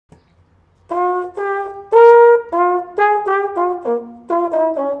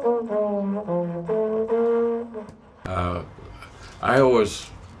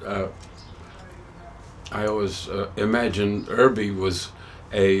imagined Urbie was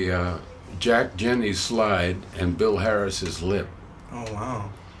a Jack Jenny slide and Bill Harris's lip. Oh wow!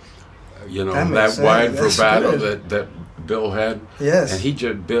 You know, that wide That's vibrato good. that Bill had. Yes. And he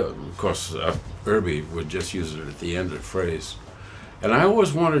just Bill, of course, Urbie would just use it at the end of the phrase. And I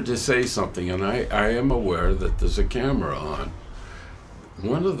always wanted to say something, and I am aware that there's a camera on.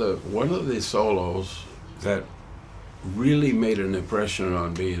 One of the solos that really made an impression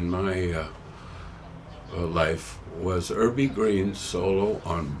on me in my life was Urbie Green's solo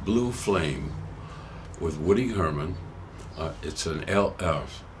on Blue Flame with Woody Herman. It's an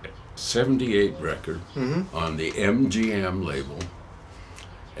 78 record on the MGM label.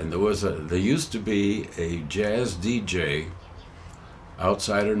 And there used to be a jazz DJ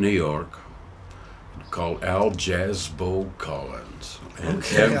outside of New York called Al Jazzbo Collins. And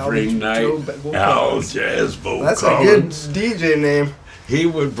Okay, every night, Al Jazzbo That's Collins. a good DJ name. He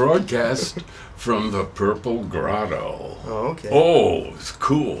would broadcast from the Purple Grotto. Oh, okay. Oh, it's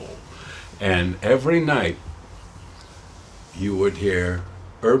cool. And every night you would hear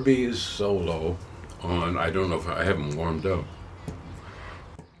Urbie's solo on, I don't know if I haven't warmed up.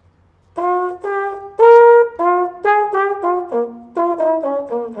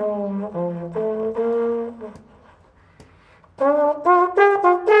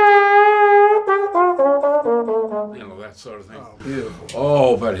 You know, that sort of thing. Oh, beautiful.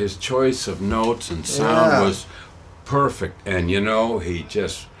 Oh, but his choice of notes and sound was perfect. And you know, he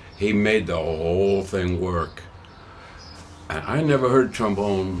made the whole thing work. And I never heard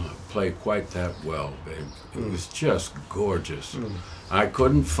trombone play quite that well, babe. It was just gorgeous. I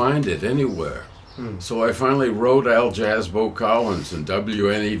couldn't find it anywhere. So I finally wrote Al Jazzbo Collins in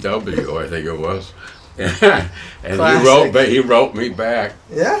WNEW, I think it was. And he wrote me back.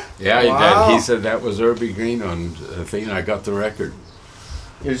 Yeah? Yeah, Wow. he said that was Urbie Green on the thing. I got the record.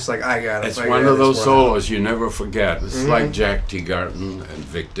 You're just like, I got it. It's one of those solos you never forget. It's like Jack T. Garton and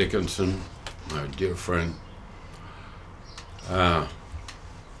Vic Dickinson, my dear friend.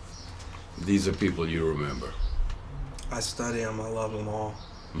 These are people you remember. I study them. I love them all.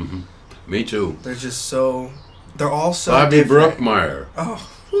 Me too. They're just so. They're all so. Bobby different. Brookmeyer. Oh,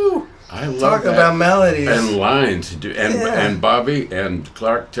 whew. I love Talk that. about melodies. And lines. And Bobby and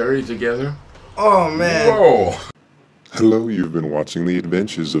Clark Terry together. Oh, man. Whoa. Hello, you've been watching the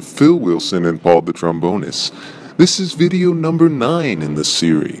adventures of Phil Wilson and Paul the Trombonist. This is video number 9 in the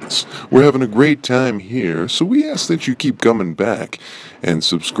series. We're having a great time here, so we ask that you keep coming back and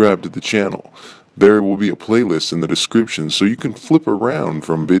subscribe to the channel. There will be a playlist in the description so you can flip around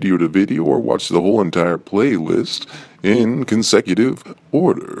from video to video or watch the whole entire playlist in consecutive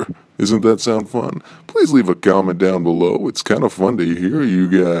order. Doesn't that sound fun? Please leave a comment down below. It's kind of fun to hear you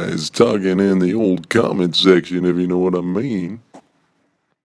guys talking in the old comment section, if you know what I mean.